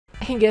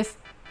Hey guys,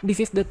 this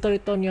is the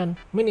TORITONIAN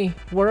Mini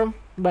Worm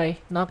by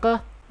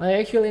Naka. I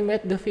actually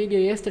made the video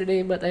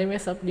yesterday, but I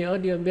messed up the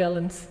audio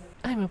balance.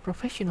 I'm a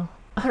professional.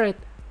 Alright,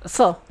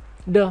 so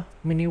the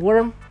Mini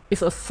Worm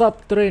is a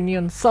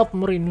subterranean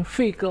submarine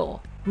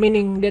vehicle,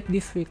 meaning that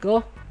this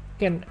vehicle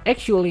can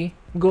actually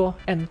go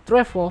and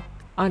travel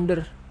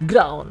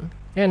underground.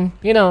 And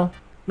you know,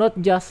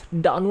 not just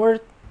downward,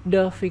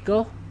 the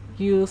vehicle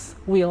use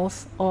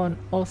wheels on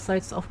all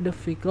sides of the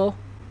vehicle,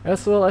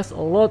 as well as a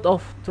lot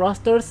of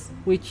thrusters,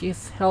 which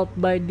is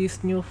helped by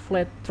these new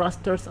flat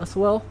thrusters as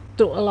well,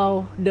 to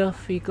allow the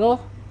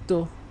vehicle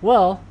to,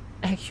 well,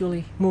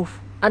 actually move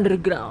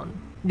underground.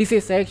 This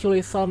is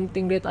actually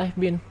something that I've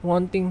been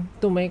wanting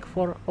to make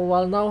for a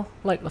while now,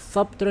 like a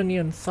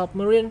subterranean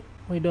submarine.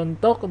 We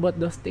don't talk about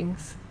those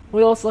things.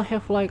 We also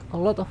have like a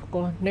lot of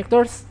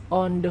connectors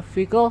on the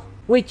vehicle,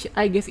 which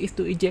I guess is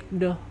to eject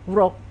the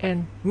rock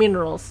and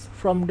minerals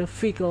from the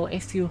vehicle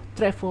as you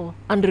travel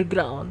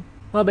underground.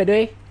 Oh, by the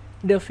way,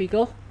 the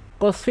vehicle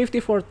costs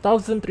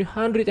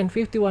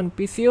 54,351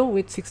 PCO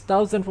with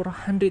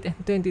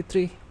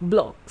 6,423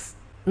 blocks.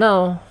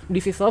 Now,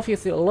 this is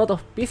obviously a lot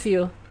of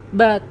PCO,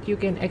 but you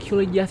can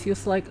actually just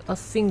use like a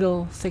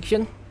single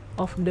section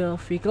of the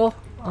vehicle,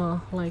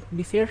 like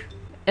this here,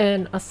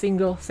 and a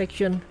single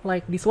section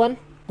like this one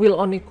will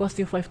only cost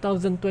you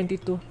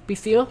 5,022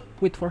 PCO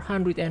with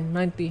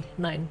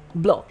 499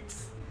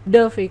 blocks.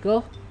 The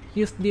vehicle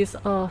use this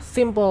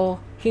simple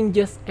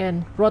hinges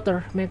and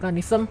rotor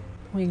mechanism.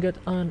 We got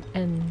an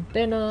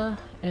antenna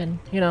and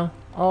you know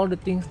all the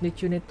things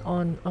that you need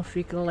on a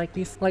vehicle like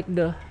this, like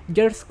the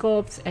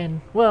gyroscopes,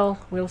 and well,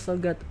 we also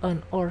got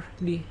an ore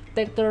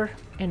detector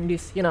and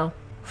this, you know,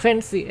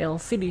 fancy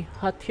LCD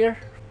HUD here,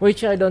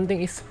 which I don't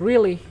think is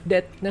really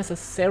that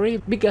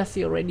necessary because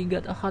you already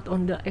got a HUD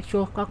on the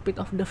actual cockpit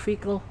of the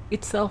vehicle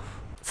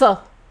itself. So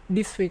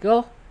this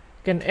vehicle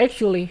can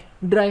actually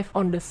drive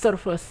on the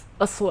surface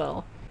as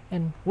well,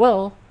 and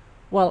well,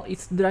 while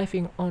it's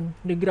driving on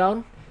the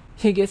ground,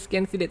 you guys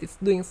can see that it's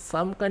doing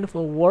some kind of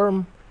a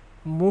worm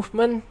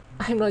movement.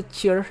 I'm not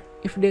sure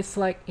if that's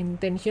like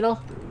intentional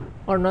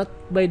or not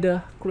by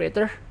the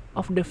creator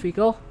of the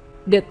vehicle.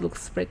 That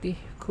looks pretty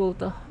cool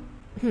though.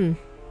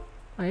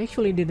 I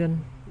actually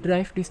didn't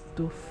drive this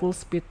to full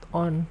speed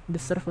on the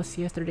surface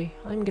yesterday.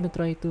 I'm gonna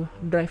try to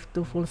drive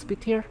to full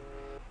speed here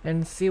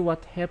and see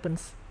what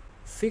happens.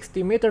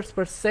 60 meters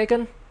per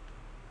second.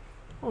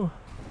 Oh,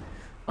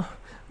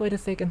 wait a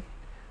second.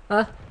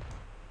 Oh.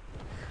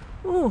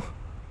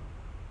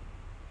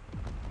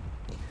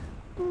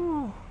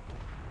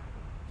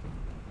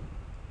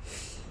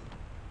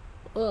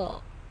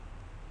 Oh.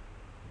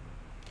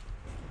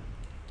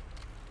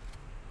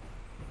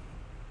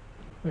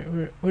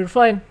 We're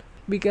fine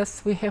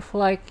because we have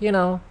like, you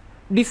know,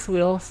 these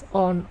wheels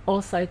on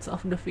all sides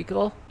of the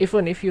vehicle.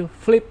 Even if you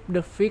flip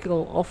the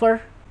vehicle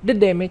over, the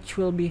damage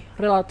will be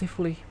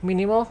relatively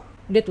minimal.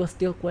 That was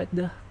still quite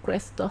the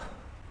crash though.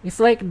 It's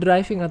like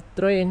driving a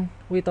train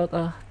without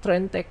a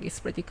train tech. Is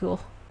pretty cool.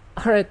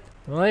 Alright,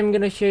 I'm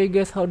gonna show you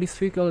guys how this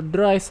vehicle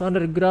drives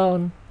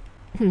underground.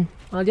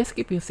 I'll just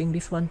keep using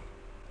this one.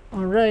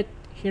 Alright,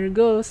 here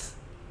goes.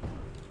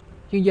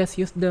 You just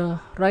use the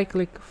right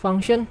click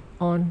function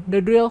on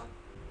the drill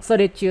so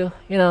that you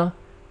know,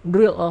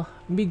 drill a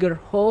bigger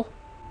hole.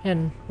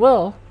 And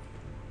well,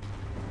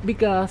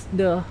 because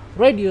the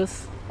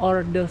radius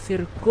or the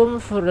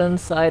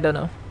circumference, I don't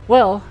know,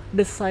 well,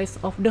 the size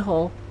of the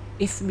hole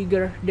is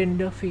bigger than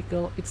the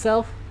vehicle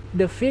itself,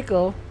 the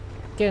vehicle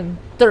can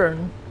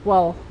turn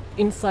while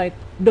inside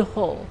the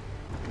hole.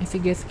 As you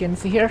guys can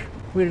see here,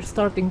 we're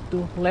starting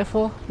to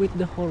level with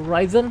the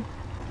horizon.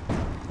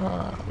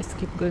 Let's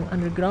keep going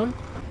underground,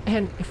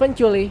 and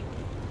eventually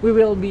we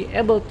will be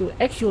able to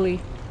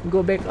actually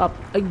go back up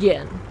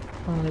again.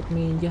 Let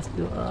me just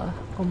do a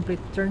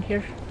complete turn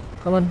here.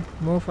 Come on,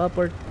 move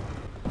upward.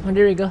 Oh,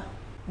 there we go.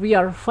 We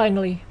are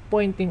finally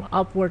pointing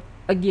upward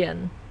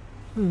again.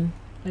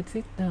 Let's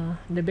see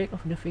the back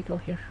of the vehicle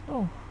here.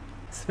 Oh,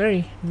 it's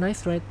very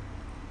nice, right?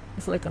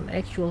 It's like an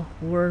actual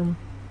worm.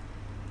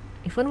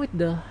 Even with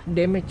the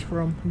damage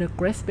from the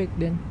crash back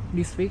then,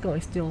 this vehicle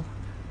is still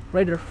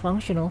rather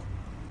functional.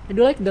 I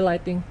do like the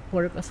lighting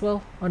work as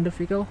well on the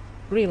vehicle.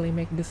 Really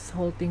make this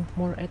whole thing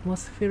more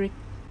atmospheric.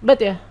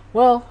 But yeah,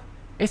 well,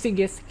 as you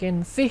guys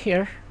can see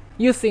here,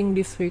 using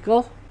this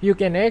vehicle, you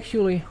can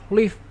actually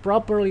live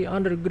properly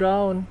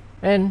underground.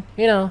 And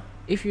you know,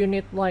 if you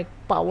need like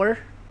power,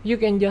 you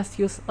can just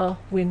use a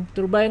wind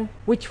turbine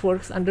which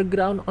works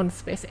underground on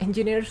Space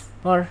Engineers,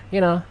 or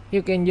you know,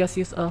 you can just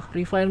use a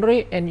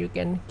refinery and you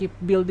can keep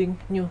building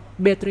new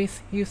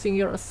batteries using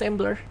your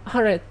assembler.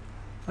 Alright,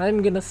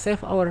 I'm gonna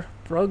save our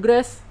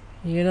progress.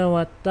 You know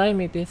what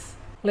time it is.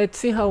 Let's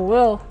see how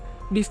well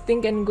this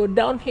thing can go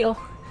downhill.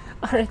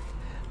 Alright,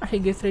 are you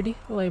guys ready?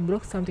 Oh, I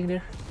broke something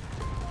there.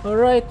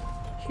 Alright,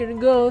 here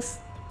goes.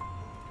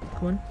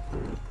 Come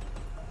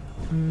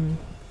on.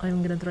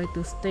 I'm gonna try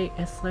to stay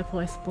as level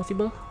as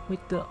possible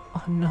with the...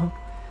 oh no,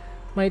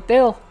 my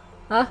tail!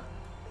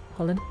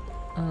 Hold on.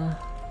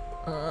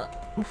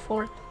 Move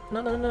forward.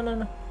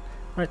 No.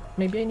 Right,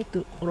 maybe I need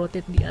to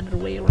rotate the other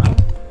way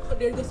around. Oh,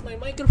 there goes my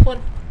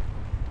microphone.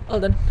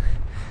 Hold on.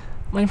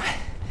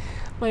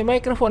 My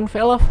microphone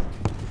fell off.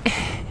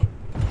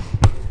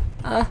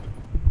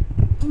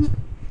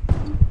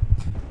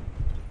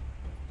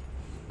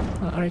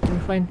 Alright, we're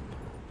fine.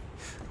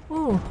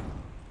 Oh.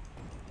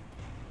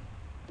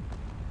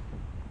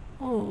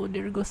 Oh,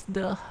 there goes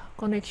the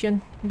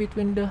connection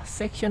between the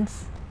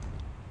sections.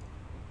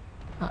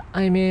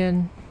 I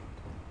mean...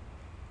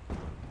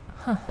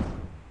 Huh.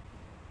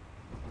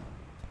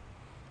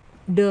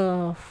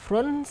 The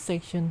front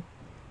section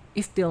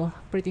is still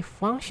pretty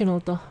functional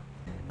though.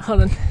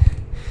 Hold on.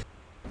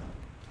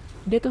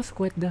 That was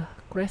quite the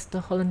crash though.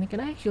 Hold on, can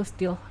I actually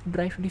still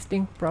drive this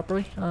thing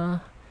properly? Yeah,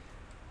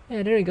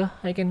 there you go.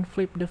 I can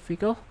flip the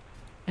vehicle.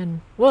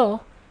 And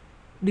well,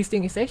 this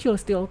thing is actually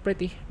still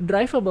pretty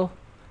drivable.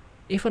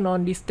 Even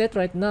on this state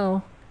right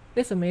now.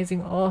 That's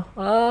amazing. Oh,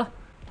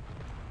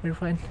 we're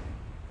fine.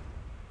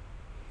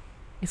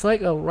 It's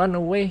like a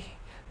runaway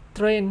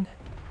train.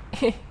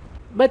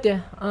 But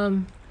yeah,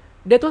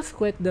 that was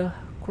quite the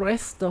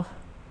crash though.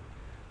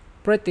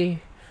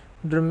 Pretty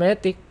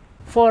dramatic.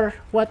 For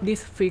what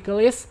this vehicle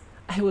is,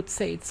 I would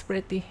say it's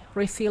pretty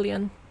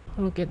resilient.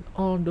 Look at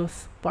all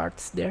those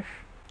parts there.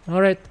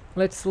 Alright,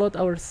 let's load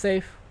our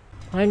save.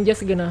 I'm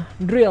just gonna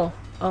drill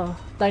a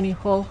tiny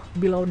hole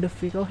below the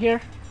vehicle here.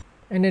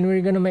 And then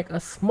we're gonna make a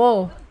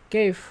small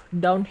cave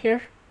down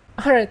here.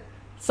 Alright,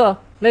 so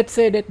let's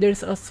say that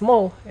there's a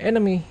small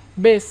enemy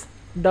base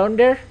down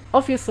there.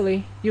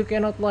 Obviously, you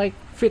cannot like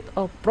fit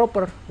a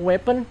proper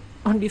weapon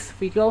on this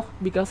vehicle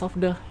because of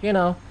the, you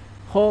know,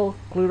 hole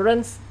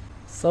clearance.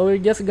 So we're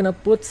just gonna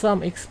put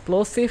some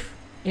explosive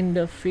in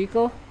the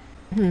vehicle.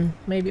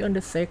 Maybe on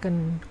the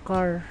second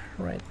car,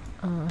 right?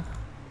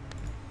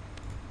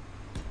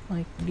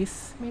 Like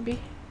this, maybe.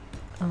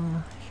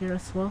 Here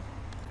as well.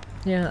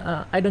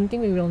 Yeah, I don't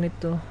think we will need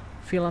to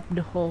fill up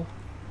the whole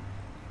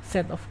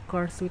set of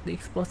cars with the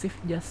explosive,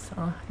 just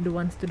the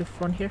ones to the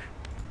front here.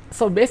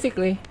 So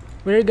basically,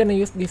 we're gonna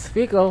use this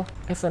vehicle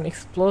as an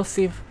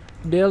explosive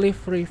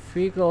delivery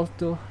vehicle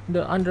to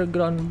the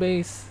underground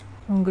base.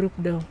 Group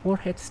the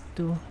warheads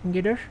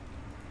together.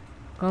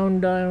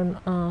 Count down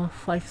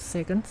 5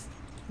 seconds.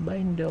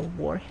 Bind the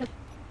warhead.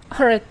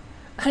 Alright,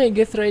 I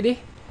guess ready.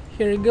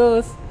 Here it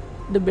goes.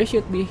 The base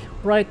should be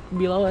right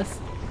below us.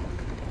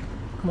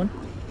 Come on.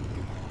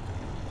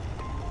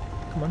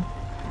 Come on.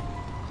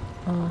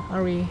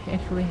 Are we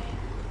actually...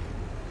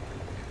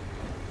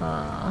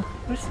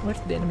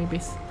 where's the enemy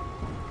base?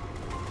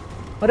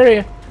 Oh, there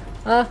you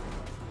are.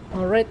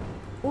 Alright.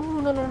 Oh,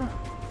 no.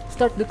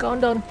 Start the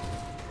countdown.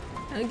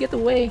 Get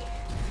away.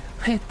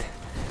 Wait.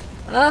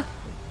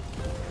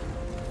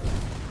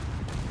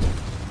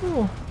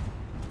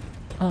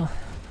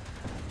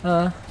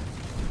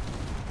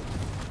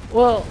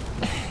 Well,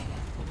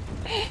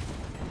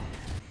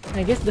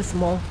 I guess the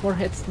small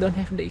warheads don't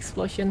have the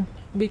explosion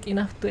big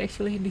enough to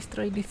actually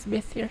destroy this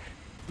base here.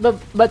 But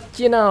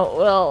you know,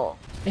 well,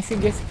 as you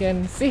guys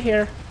can see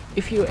here,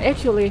 if you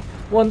actually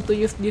want to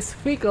use this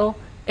vehicle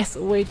as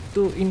a way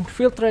to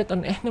infiltrate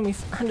an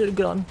enemy's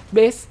underground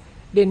base,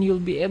 then you'll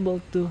be able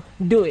to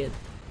do it.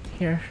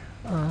 Here,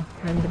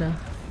 I'm gonna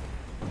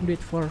do it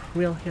for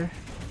real here.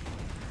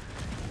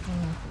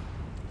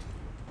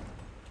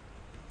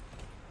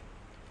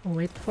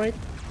 Wait for it.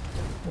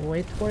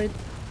 Wait for it.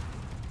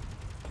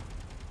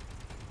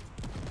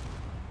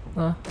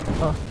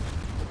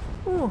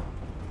 Ooh.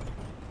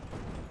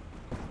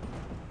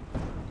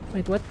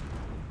 Wait, what?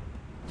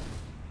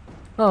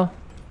 Oh,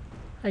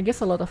 I guess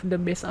a lot of the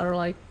base are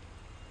like,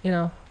 you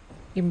know,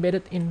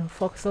 embedded in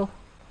voxel.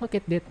 Look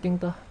at that thing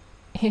though.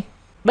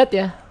 But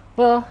yeah,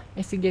 well,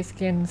 as you guys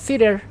can see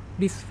there,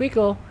 this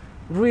vehicle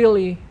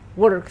really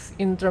works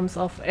in terms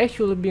of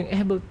actually being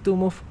able to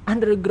move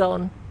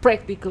underground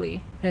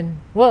practically. And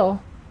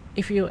well,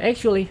 if you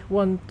actually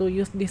want to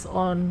use this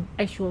on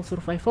actual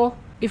survival,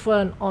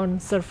 even on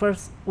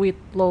servers with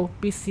low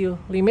PCU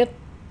limit,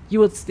 you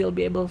would still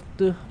be able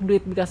to do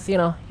it, because you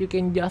know, you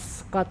can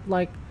just cut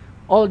like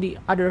all the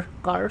other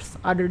cars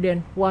other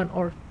than 1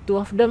 or 2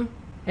 of them,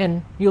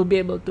 and you'll be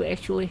able to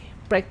actually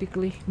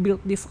practically build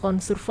this on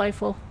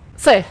survival.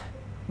 So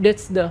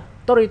that's the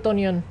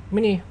TORITONIAN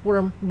Mini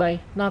Worm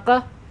by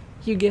Naka.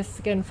 You guys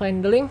can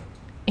find the link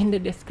in the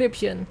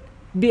description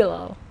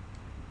below.